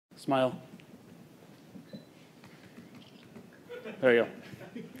Smile. There you go.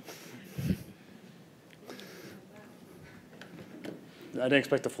 I didn't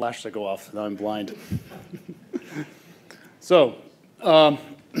expect the flash to go off. Now I'm blind. So,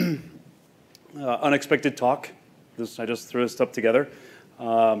 unexpected talk. I just threw this stuff together.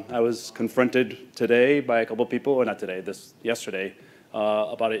 I was confronted today by a couple of people, or not today, yesterday,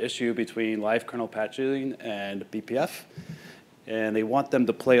 about an issue between live kernel patching and BPF. And they want them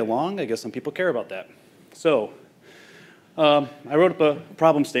to play along. I guess some people care about that. So, I wrote up a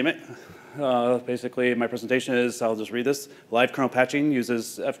problem statement. Basically, my presentation is, I'll just read this. Live kernel patching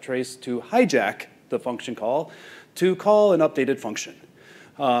uses ftrace to hijack the function call to call an updated function.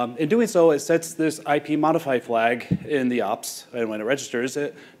 In doing so, it sets this IP modify flag in the ops and when it registers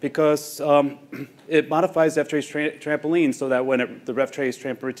it, because it modifies the ftrace trampoline so that when the ftrace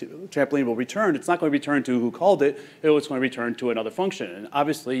trampoline will return, it's not going to return to who called it, it's going to return to another function. And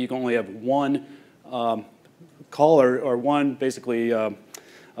obviously, you can only have one caller or one basically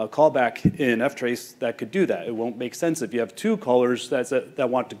callback in ftrace that could do that. It won't make sense if you have two callers that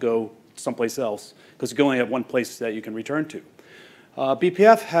want to go someplace else, because you can only have one place that you can return to.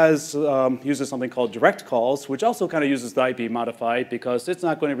 BPF uses something called direct calls, which also kind of uses the IP modified because it's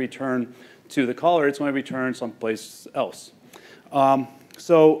not going to return to the caller, it's going to return someplace else.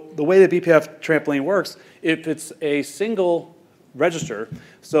 So the way the BPF trampoline works, if it's a single register,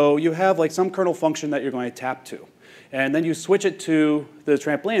 so you have like some kernel function that you're going to tap to. And then you switch it to the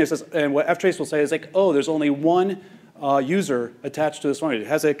trampoline, and what ftrace will say is like, oh, there's only one user attached to this function. It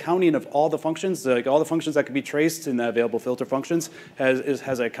has a counting of all the functions, like all the functions that can be traced in the available filter functions,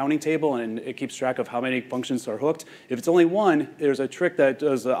 has a counting table, and it keeps track of how many functions are hooked. If it's only one, there's a trick that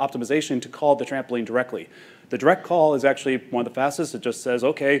does optimization to call the trampoline directly. The direct call is actually one of the fastest. It just says,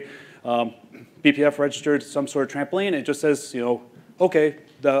 okay, BPF registered some sort of trampoline. It just says, okay,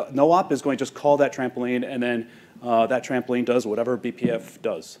 the no-op is going to just call that trampoline, and then that trampoline does whatever BPF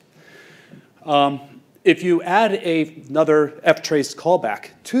does. If you add another ftrace callback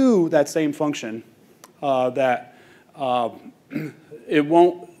to that same function, it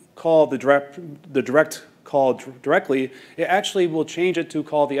won't call the direct call directly. It actually will change it to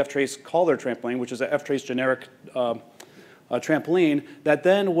call the ftrace caller trampoline, which is a ftrace generic trampoline that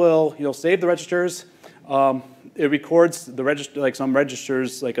then will save the registers. It records the register, like some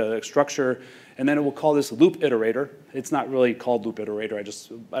registers, like a structure, and then it will call this loop iterator. It's not really called loop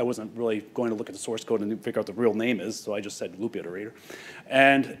iterator. I wasn't really going to look at the source code and figure out what the real name is, so I just said loop iterator.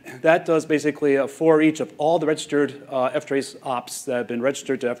 And that does basically a for each of all the registered ftrace ops that have been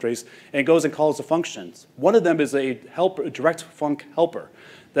registered to ftrace, and it goes and calls the functions. One of them is a direct func helper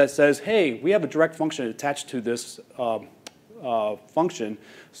that says, hey, we have a direct function attached to this function,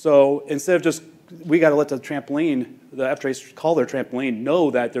 so instead of just we got to let the trampoline, the ftrace caller trampoline, know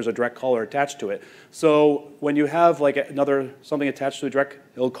that there's a direct caller attached to it. So when you have like something attached to a direct,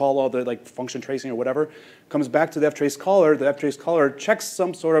 it'll call all the like function tracing or whatever, comes back to the ftrace caller checks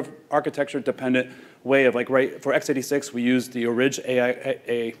some sort of architecture dependent way of like, right, for x86 we use the orig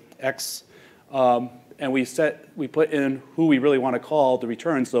AX, and we put in who we really want to call the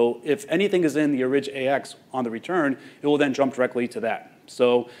return. So if anything is in the orig AX on the return, it will then jump directly to that.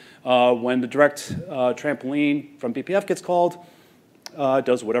 So when the direct trampoline from BPF gets called, it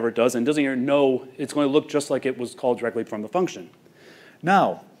does whatever it does and doesn't even know it's going to look just like it was called directly from the function.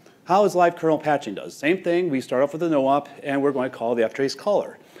 Now, how is live kernel patching does? Same thing, we start off with a no-op and we're going to call the ftrace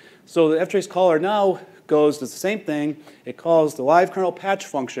caller. So the ftrace caller now does the same thing. It calls the live kernel patch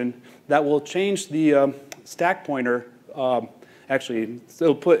function that will change the stack pointer. Actually,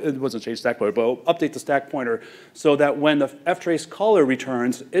 it wasn't change stack pointer, but it'll update the stack pointer so that when the ftrace caller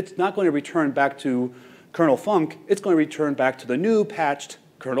returns, it's not going to return back to kernel func, it's going to return back to the new patched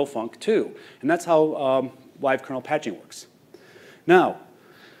kernel func 2. And that's how live kernel patching works. Now,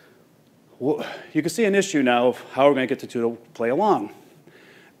 you can see an issue now of how we're going to get the two to play along.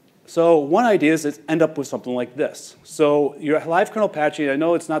 So one idea is to end up with something like this. So your live kernel patching, I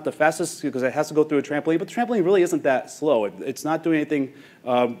know it's not the fastest because it has to go through a trampoline, but the trampoline really isn't that slow. It's not doing anything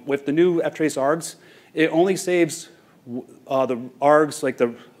with the new ftrace args. It only saves the args like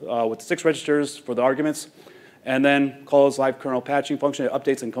with 6 registers for the arguments, and then calls live kernel patching function. It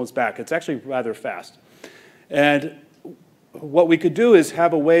updates and comes back. It's actually rather fast. And what we could do is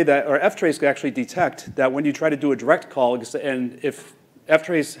have a way that our ftrace could actually detect that when you try to do a direct call, and if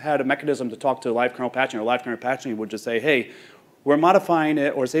ftrace had a mechanism to talk to live kernel patching, or live kernel patching would just say, hey, we're modifying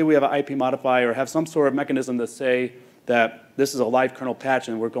it, or say we have an IP modifier, or have some sort of mechanism to say that this is a live kernel patch,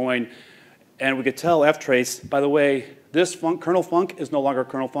 and we're going, and we could tell ftrace, by the way, this kernel func is no longer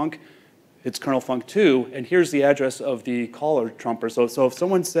kernel func. it's kernel func2, and here's the address of the caller trumper. So if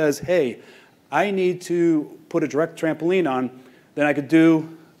someone says, hey, I need to put a direct trampoline on, then I could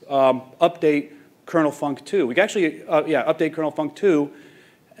do update kernel func2. We can actually, update kernel func2,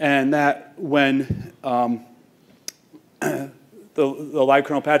 and that when the live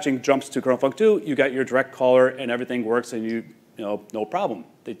kernel patching jumps to kernel func2, you got your direct caller and everything works and no problem.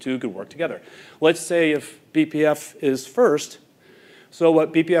 The two could work together. Let's say if BPF is first, so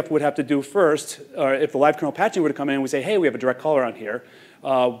what BPF would have to do first, or if the live kernel patching were to come in and we say, hey, we have a direct caller on here,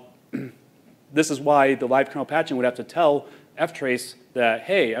 this is why the live kernel patching would have to tell ftrace that,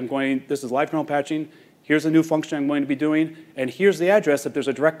 hey, this is live kernel patching, here's a new function I'm going to be doing, and here's the address if there's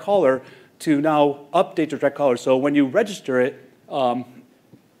a direct caller to now update the direct caller. So when you register it, so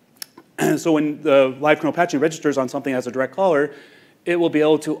when the live kernel patching registers on something as a direct caller, it will be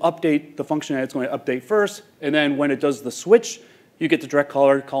able to update the function that it's going to update first, and then when it does the switch, you get the direct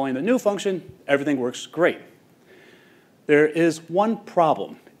caller calling the new function, everything works great. There is one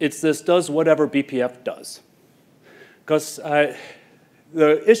problem. It's this does whatever BPF does. Because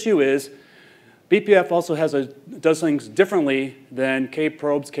the issue is BPF also does things differently than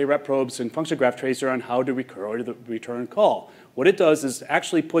k-probes, k-rep probes, and function graph tracer on how to return call. What it does is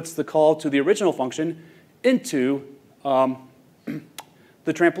actually puts the call to the original function into the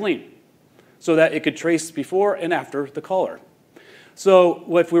trampoline so that it could trace before and after the caller.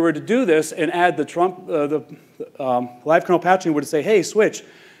 So if we were to do this and add the live kernel patching were to say, hey, switch,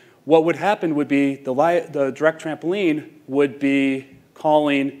 what would happen would be the direct trampoline would be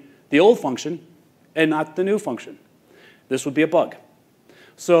calling the old function and not the new function. This would be a bug.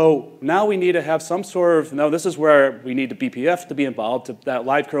 So now we need to have some sort of, now this is where we need the BPF to be involved. That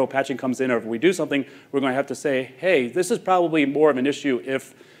live kernel patching comes in, or if we do something, we're going to have to say, hey, this is probably more of an issue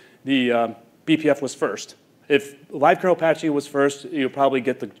if the BPF was first. If live kernel patching was first, you'll probably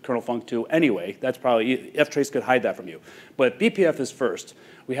get the kernel func2 anyway. That's probably, ftrace could hide that from you. But BPF is first.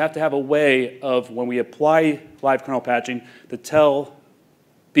 We have to have a way of, when we apply live kernel patching, to tell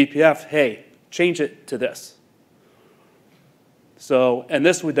BPF, hey, change it to this. So, and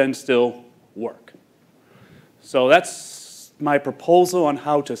this would then still work. So that's my proposal on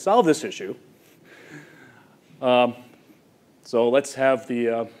how to solve this issue. So let's have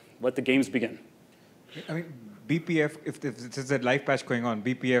let the games begin. I mean, BPF, if there's a live patch going on,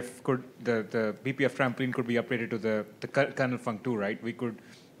 BPF could, the BPF trampoline could be updated to the kernel func2, right? We could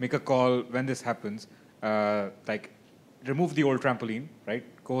make a call when this happens, like remove the old trampoline, right?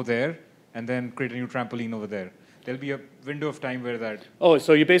 Go there, and then create a new trampoline over there. There'll be a window of time where that... Oh,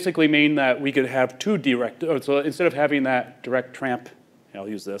 so you basically mean that we could have two direct, so instead of having that direct tramp, I'll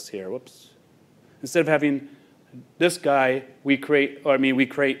use this here, whoops. Instead of having this guy, we create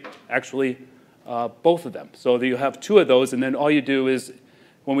actually both of them. So that you have two of those, and then all you do is,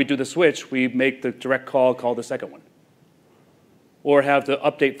 when we do the switch, we make the direct call the second one. Or have the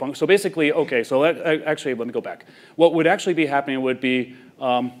update function. So basically, okay, so actually, let me go back. What would actually be happening would be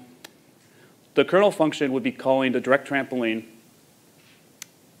the kernel function would be calling the direct trampoline.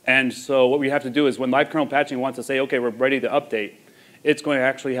 And so what we have to do is when live kernel patching wants to say, okay, we're ready to update, it's going to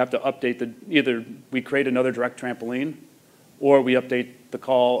actually have to update either we create another direct trampoline or we update the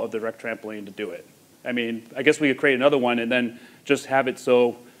call of the direct trampoline to do it. I mean, I guess we could create another one and then just have it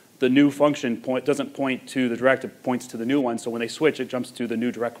so the new function doesn't point to the direct, it points to the new one. So when they switch, it jumps to the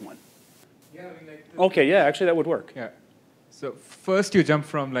new direct one. Yeah, I mean, like okay, yeah, actually that would work. Yeah. So first you jump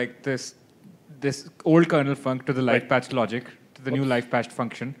from like this old kernel func to the live patched logic, to the new live patched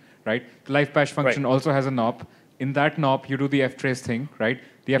function, right? The live patched function also has a knob. In that knob, you do the ftrace thing, right?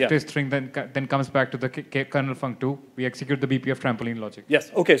 The ftrace thing then comes back to the kernel func2. We execute the BPF trampoline logic.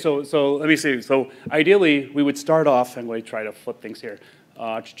 Yes. Okay. So let me see. So ideally, we would start off, and we try to flip things here.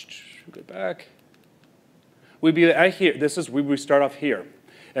 Go back. We'd be at here. We would start off here.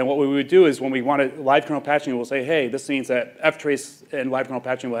 And what we would do is when we want live kernel patching, we'll say, hey, this means that ftrace and live kernel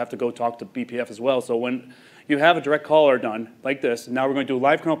patching will have to go talk to BPF as well. So when you have a direct caller done like this, and now we're going to do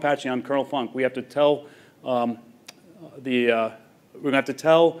live kernel patching on kernel func, we have to tell we're going to have to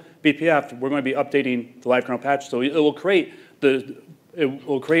tell BPF we're going to be updating the live kernel patch. So it will create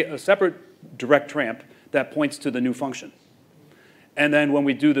a separate direct tramp that points to the new function. And then when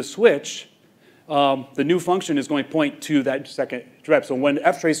we do the switch, the new function is going to point to that second direct. So when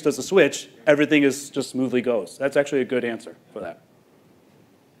ftrace does the switch, everything is just smoothly goes. That's actually a good answer for that.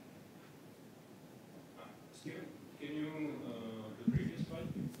 Steven, can you the previous slide?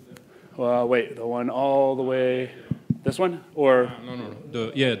 Well, wait, the one all the way. This one or No.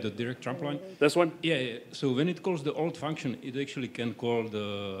 The direct trampoline. This one? Yeah. So when it calls the old function, it actually can call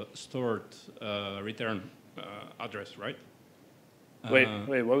the stored return address, right? Wait,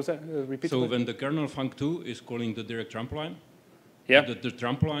 what was that? Repeat So the when the kernel func2 is calling the direct trampoline, Yeah, the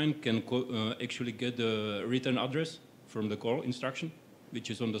trampoline can actually get the return address from the call instruction, which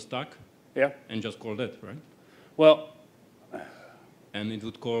is on the stack, yeah. and just call that, right? Well, And it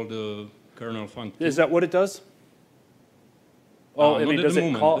would call the kernel func2. is that what it does? Oh, I Not mean, at does the it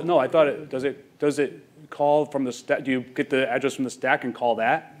moment. call? No, I thought it, does it call from the stack? Do you get the address from the stack and call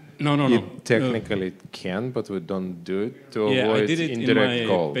that? No. It technically can, but we don't do it to Yeah, I avoid did it in indirect my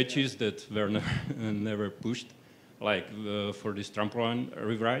call. patches that were never pushed, like for this trampoline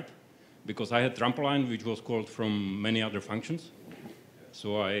rewrite, because I had trampoline which was called from many other functions.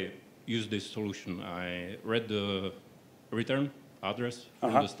 So I used this solution. I read the return address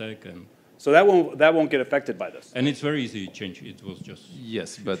from the stack, So that won't get affected by this. and it's very easy to change. It was just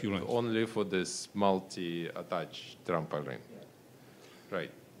Yes, but few lines. only for this multi-attach trampoline.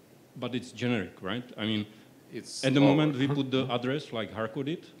 Right. But it's generic, right? I mean, It's at the slower. moment we put the address like hardcode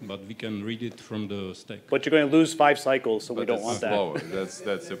it, but we can read it from the stack. But you're going to lose 5 cycles, so we But don't it's want that. slower.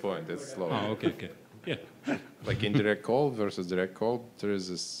 That's the point. It's slower. Oh, okay. Yeah. Like indirect call versus direct call, there is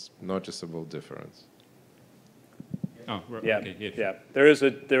this noticeable difference. Oh, right. Yeah, Okay, yeah. There is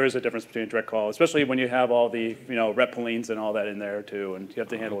a difference between direct call, especially when you have all the rep polines and all that in there too, and you have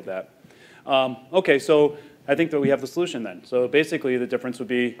to handle with that. Okay, so I think that we have the solution then. So basically, the difference would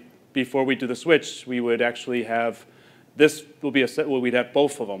be before we do the switch, we would actually have this will be a set. Well, we'd have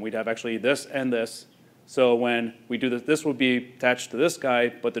both of them. We'd have actually this and this. So when we do this, this would be attached to this guy,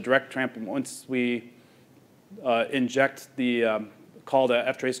 but the direct tramp once we inject the call the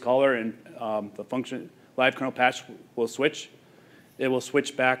ftrace caller and the function live kernel patch will switch. It will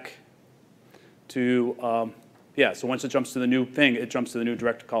switch back to yeah. So once it jumps to the new thing, it jumps to the new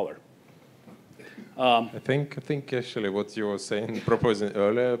direct caller. I think actually what you were saying, proposing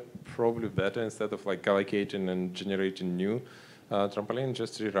earlier, probably better instead of like allocating and generating new trampoline,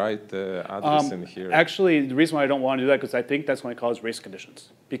 just rewrite the address in here. Actually, the reason why I don't want to do that is because I think that's going to cause race conditions.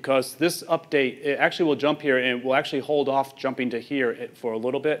 Because this update, it actually will jump here and will actually hold off jumping to here for a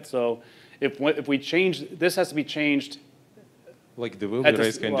little bit. So if we change, this has to be changed. Like there will be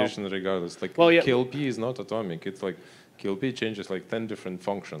race conditions regardless. Like well, yeah. KLP is not atomic. It's like KLP changes like 10 different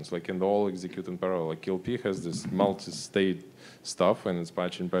functions, like and all execute in parallel. Like KLP has this multi-state stuff and it's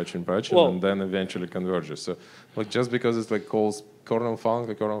patching, Well, and then eventually converges. So like just because it's like calls kernel func,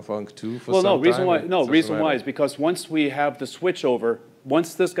 like kernel func2 for Well, some no, reason time, why, it no, doesn't reason why matter. is because once we have the switch over,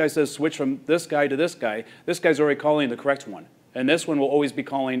 once this guy says switch from this guy to this guy's already calling the correct one. And this one will always be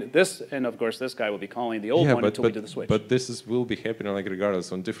calling this, and of course this guy will be calling the old one until we do the switch. But this will be happening like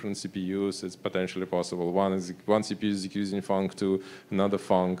regardless on different CPUs. It's potentially possible. One CPU is using func2, another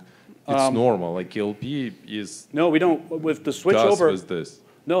func. It's normal. Like KLP is. No, we don't. With the switch does over. with this.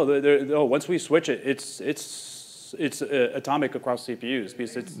 No, no. Once we switch it, it's atomic across CPUs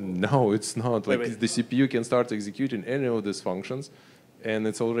because it's. No, it's not. Like Wait. the CPU can start executing any of these functions, and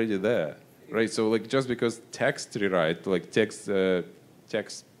it's already there. Right, so like just because text rewrite, like text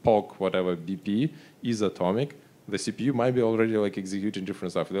POC, whatever, BP is atomic, the CPU might be already like executing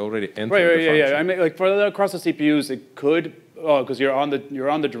different stuff. They already entered Right, the function. yeah. I mean, like for across the CPUs, it could, because you're on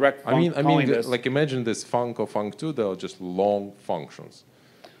the direct. I mean, this. like imagine this func or func2, they are just long functions.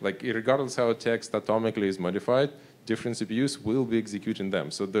 Like regardless how text atomically is modified, different CPUs will be executing them.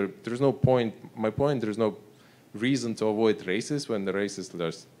 So there's no point, there's no reason to avoid races when the races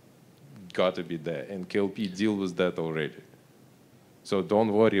just got to be there, and KLP deal with that already. So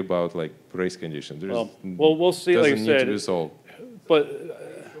don't worry about like race conditions. Well, we'll see. Like I Doesn't need to said, be solved. but So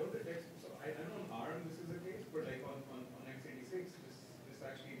I know on ARM this is the case, but like on x86, this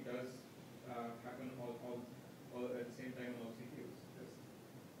actually does happen all at the same time on all CPUs.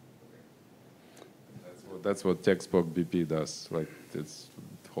 Okay. That's what textbook BP does. Like it's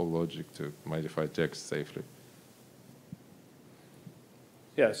whole logic to modify text safely.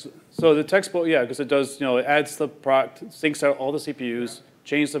 yes. So the textbook, yeah, because it does, it adds the product, syncs out all the CPUs,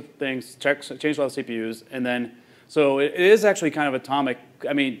 change the things, change all the CPUs, and then, so it is actually kind of atomic.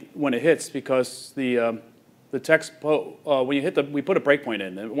 I mean, when it hits, because the text, when you hit we put a breakpoint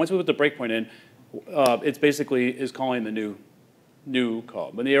in, and once we put the breakpoint in, it's basically is calling the new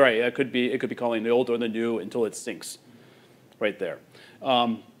call. But you're right, it could be calling the old or the new until it syncs, right there.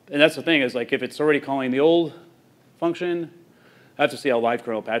 And that's the thing is like if it's already calling the old function. I have to see how live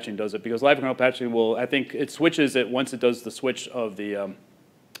kernel patching does it because live kernel patching will, I think it switches it once it does the switch of the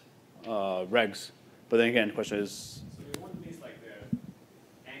regs. But then again, the question is. So we want these like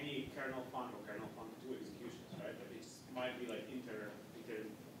any kernel func or kernel func2 executions, right? But it might be like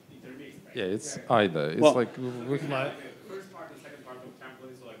intermixed. Right? Yeah, it's either. It's Well, like Like the first part and second part of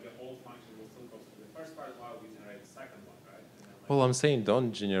template, so like the old function will still go through the first part while we generate the second one, right? And then, like, Well, I'm saying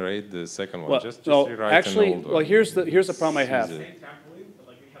don't generate the second one. Well, Just no, rewrite actually, an old well, one. here's the problem I have. Easy. Same trampoline, but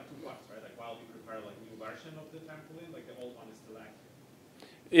like we have two parts, right? Like while we prepare like new version of the trampoline, like the old one is still active.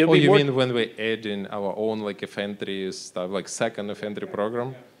 It'll Oh, be you more- mean when we add in our own like if entry stuff, like second if entry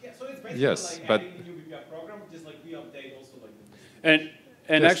program? Yeah, so it's basically Yes, like but- adding a new BPF program, just like we update also like the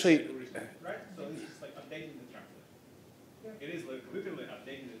and Yes. actually, right? So it's just like updating the trampoline. It is like literally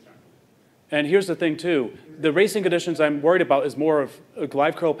updating the trampoline. and here's the thing too, the racing conditions I'm worried about is more of,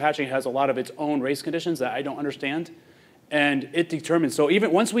 live curl patching has a lot of its own race conditions that I don't understand. And it determines, so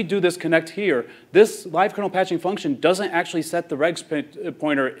even once we do this connect here, this live kernel patching function doesn't actually set the regs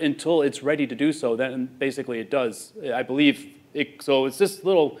pointer until it's ready to do so. Then basically it does, I believe. So it's this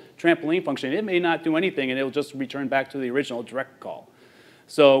little trampoline function. It may not do anything and it'll just return back to the original direct call.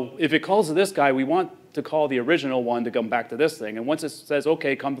 So if it calls to this guy, we want to call the original one to come back to this thing. And once it says,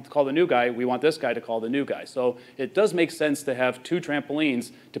 okay, come call the new guy, we want this guy to call the new guy. So it does make sense to have two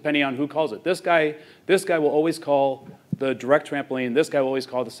trampolines depending on who calls it. This guy will always call the direct trampoline. This guy will always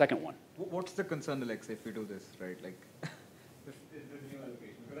call the second one. What's the concern, Alexa, if we do this, right? Like, This is the new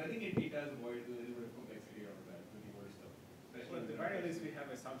allocation, because I think it does avoid a little bit of complexity of that, the newer stuff. Well, Especially at the in very least, we have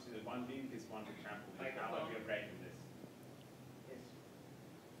assumption that one link is one to trampoline. Like how are we updating this?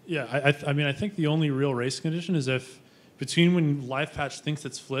 Yeah, I mean, I think the only real race condition is if between when live patch thinks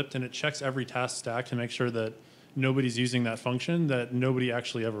it's flipped and it checks every task stack to make sure that nobody's using that function, that nobody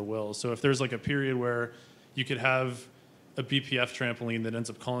actually ever will. So if there's like a period where you could have a BPF trampoline that ends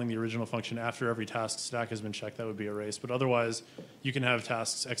up calling the original function after every task stack has been checked, that would be a race. But otherwise, you can have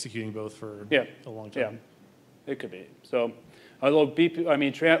tasks executing both for a long time. Yeah, it could be. So, although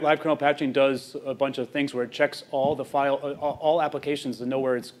live kernel patching does a bunch of things where it checks all the all applications to know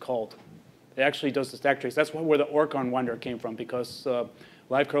where it's called. It actually does the stack trace. That's where the Orcon wonder came from, because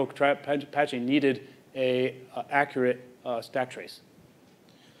live kernel patching needed a accurate stack trace.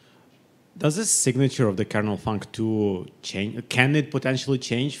 Does this signature of the kernel func 2 change? Can it potentially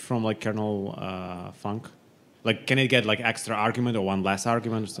change from like kernel func? Like, can it get like extra argument or one less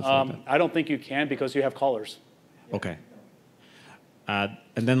argument or stuff like that? I don't think you can because you have callers. Okay. And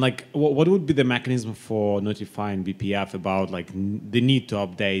then like, what would be the mechanism for notifying BPF about like the need to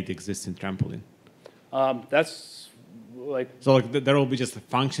update existing trampoline? That's like, So like there will be just a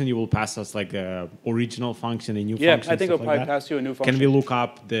function you will pass us like a original function, a new yeah, function. I think stuff it'll like probably that? pass you a new function. Can we look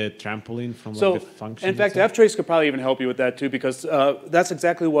up the trampoline from So, like the function? in fact, itself? ftrace could probably even help you with that too, because that's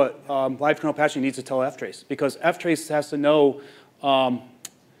exactly what live kernel patching needs to tell ftrace, because ftrace has to know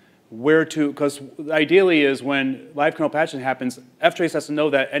where to, because ideally is when live kernel patching happens, ftrace has to know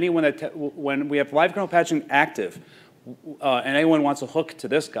that anyone that, when we have live kernel patching active and anyone wants a hook to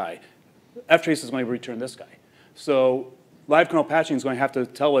this guy, ftrace is going to return this guy. So live kernel patching is going to have to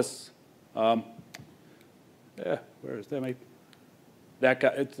tell us, where is that? That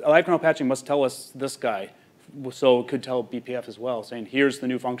guy, live kernel patching must tell us this guy, so it could tell BPF as well, saying here's the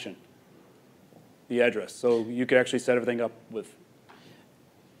new function, the address. So you could actually set everything up with.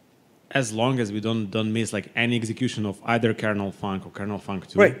 As long as we don't miss like any execution of either kernel func or kernel func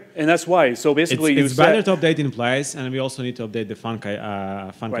 2. Right, and that's why. So basically, It's better to update in place, and we also need to update the func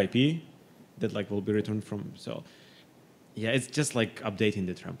Right. IP that like will be returned from. So yeah, it's just like updating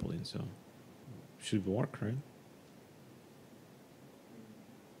the trampoline. So should work, right?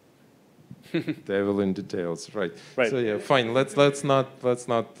 Devil in details, right? Right. So yeah, fine. Let's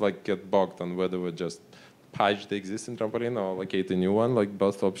not like get bogged on whether we just patch the existing trampoline or allocate a new one. Like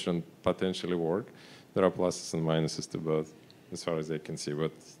both options potentially work. There are pluses and minuses to both, as far as I can see.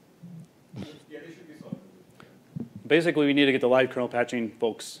 But Yeah, they should be solved. basically, we need to get the live kernel patching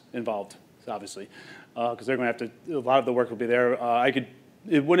folks involved, obviously, because they're going to have to. A lot of the work will be there.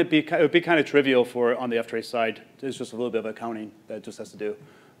 It would be kind of trivial for on the ftrace side. It's just a little bit of accounting that it just has to do.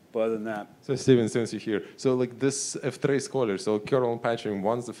 But other than that, so Steven, since you're here, so like this ftrace caller, so kernel patching,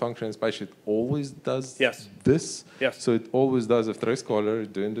 once the function is patched, it always does Yes. this? Yes. So it always does ftrace caller,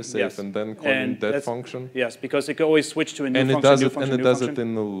 doing the safe, Yes. and then calling And that that's- function? yes, because it can always switch to a new And function, it does new it, function, and it new does function.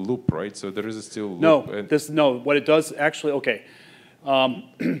 it in a loop, right? So there is a still loop. No, and what it does actually, okay.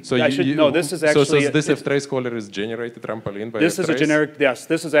 so I should- no, this is actually- So this ftrace caller is generated trampoline by This is a ftrace? generic, yes,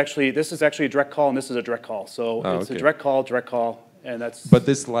 this is actually a direct call, and this is a direct call. So Ah, it's a okay. direct call, and that's. But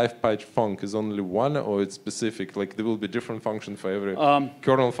this live patch func is only one, or it's specific? Like there will be different function for every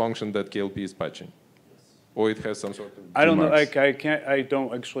kernel function that KLP is patching, or it has some sort of. I don't know, demarks? I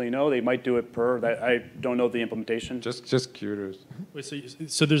don't actually know. They might do it per, that, I don't know the implementation. Just curious. Wait,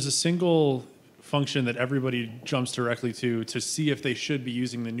 so there's a single function that everybody jumps directly to see if they should be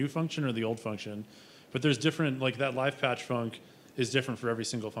using the new function or the old function. But there's different, like that live patch func is different for every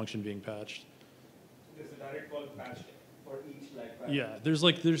single function being patched. There's a direct call patch for each Yeah, there's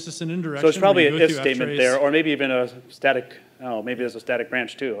just an indirection. So it's probably where an you go if through statement ftrace. there, or maybe even a static, oh, maybe there's a static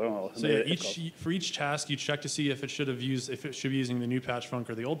branch too. I don't know. So yeah, for each task, you check to see if it should be using the new patch func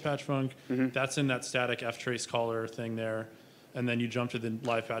or the old patch func. That's in that static ftrace caller thing there, and then you jump to the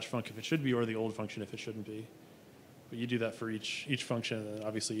live patch func if it should be, or the old function if it shouldn't be. But you do that for each function, and then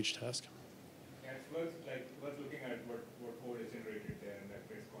obviously each task. Yeah, it's worth looking at what code is generated there in that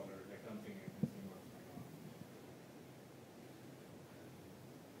trace caller, like dumping it and seeing what's going on.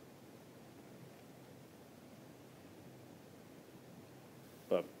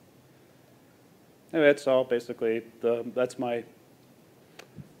 But anyway, that's all basically. That's my.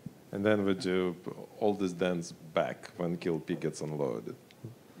 And then we do all this dance back when KLP gets unloaded.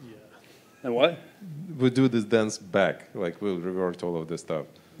 Yeah. And what? We do this dance back, like we'll revert all of this stuff.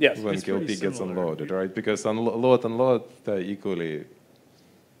 Yes. When It's pretty KLP gets similar. unloaded, right? Because unload, they're equally,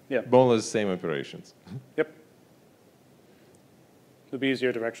 Yeah. more or less same operations. Yep. It'd be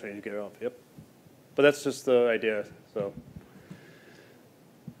easier to actually get it off. Yep. But that's just the idea. So.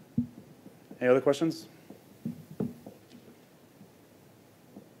 Any other questions?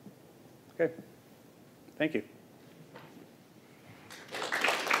 Okay. Thank you.